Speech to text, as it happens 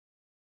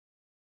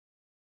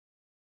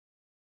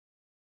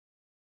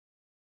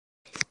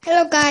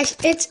Hello guys,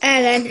 it's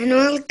Alan and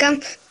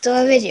welcome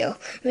to a video.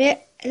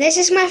 This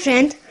is my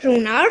friend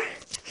Runar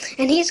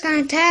and he's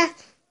gonna tell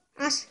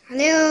us a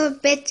little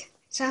bit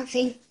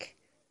something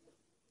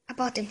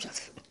about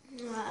himself.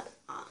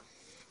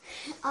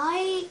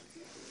 I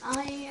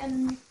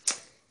am,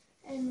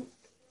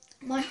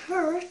 my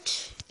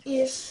heart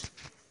is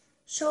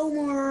so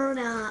more.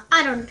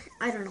 I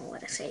don't know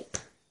what to say.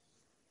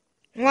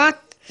 What?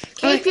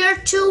 Keep your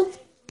two.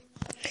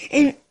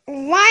 And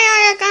why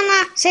are you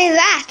gonna say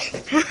that?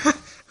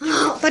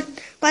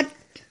 but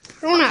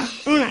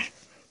Runar,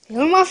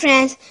 you're my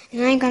friend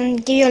and I'm gonna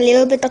give you a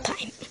little bit of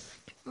time.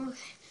 Okay.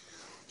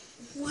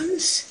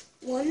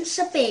 Once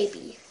a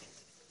baby.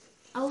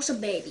 I was a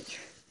baby.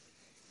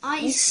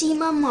 I see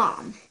my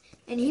mom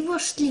and he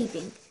was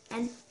sleeping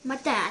and my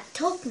dad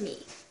took me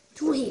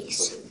to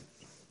his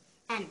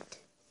end.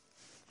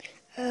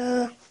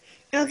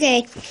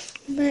 Okay,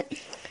 but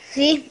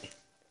see,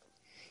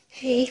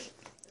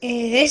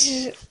 this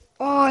is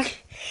all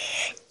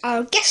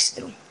our guest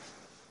room.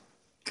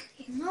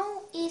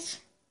 No, it's...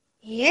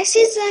 Yes,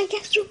 it's a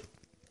guest room.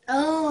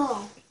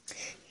 Oh.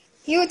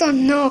 You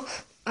don't know.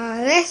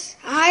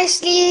 I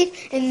sleep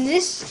in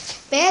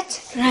this bed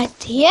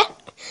right here,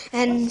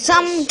 and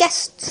some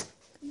guests.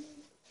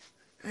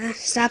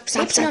 Stop.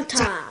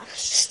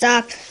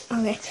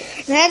 Okay,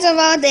 that's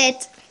about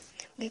it.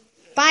 Okay,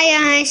 bye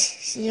guys.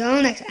 See you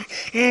all next time.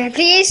 And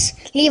please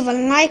leave a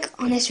like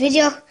on this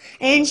video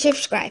and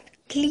subscribe,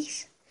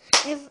 please.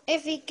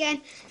 If we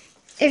can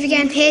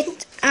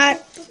hit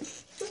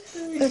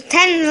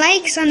 10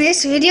 likes on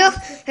this video,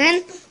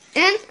 then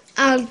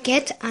I'll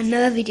get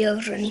another video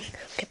running.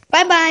 Okay,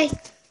 bye bye.